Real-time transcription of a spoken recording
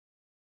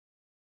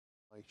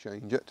I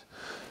change it.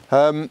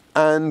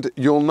 And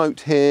you'll note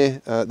here,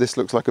 this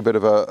looks like a bit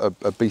of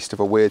a beast of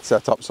a weird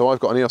setup. So I've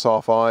got an EOS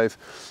R5,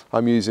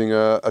 I'm using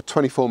a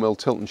 24mm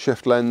tilt and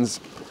shift lens.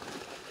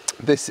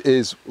 This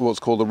is what's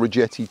called a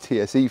Rigetti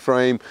TSE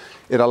frame.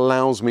 It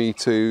allows me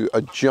to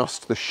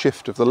adjust the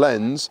shift of the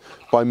lens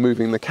by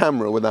moving the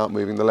camera without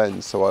moving the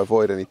lens, so I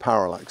avoid any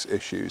parallax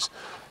issues.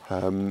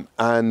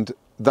 And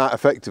that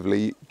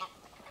effectively,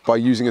 by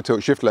using a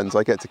tilt shift lens,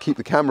 I get to keep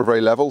the camera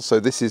very level,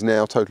 so this is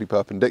now totally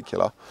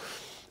perpendicular.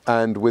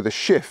 And with a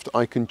shift,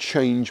 I can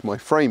change my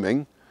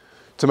framing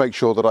to make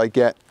sure that I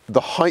get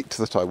the height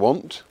that I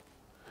want,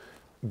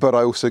 but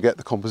I also get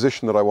the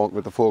composition that I want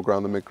with the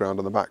foreground, the midground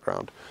and the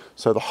background.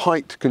 So the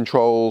height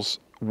controls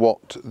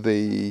what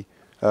the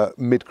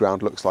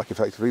midground looks like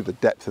effectively, the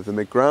depth of the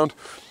midground.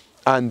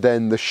 And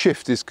then the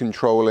shift is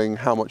controlling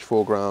how much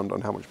foreground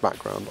and how much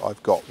background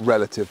I've got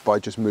relative by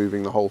just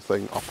moving the whole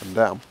thing up and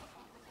down.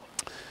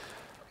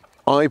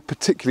 I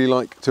particularly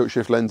like tilt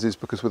shift lenses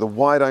because with a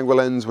wide angle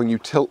lens, when you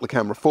tilt the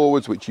camera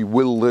forwards, which you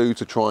will do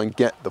to try and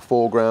get the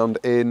foreground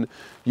in,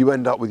 you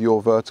end up with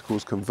your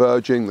verticals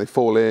converging, they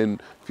fall in.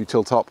 If you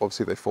tilt up,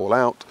 obviously they fall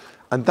out.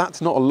 And that's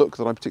not a look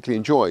that I particularly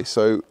enjoy.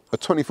 So a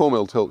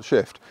 24mm tilt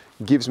shift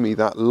gives me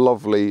that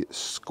lovely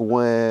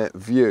square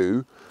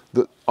view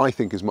that I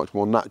think is much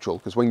more natural,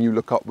 because when you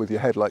look up with your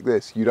head like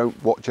this, you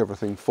don't watch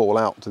everything fall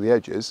out to the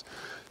edges.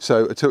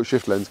 So a tilt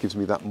shift lens gives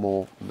me that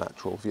more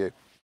natural view.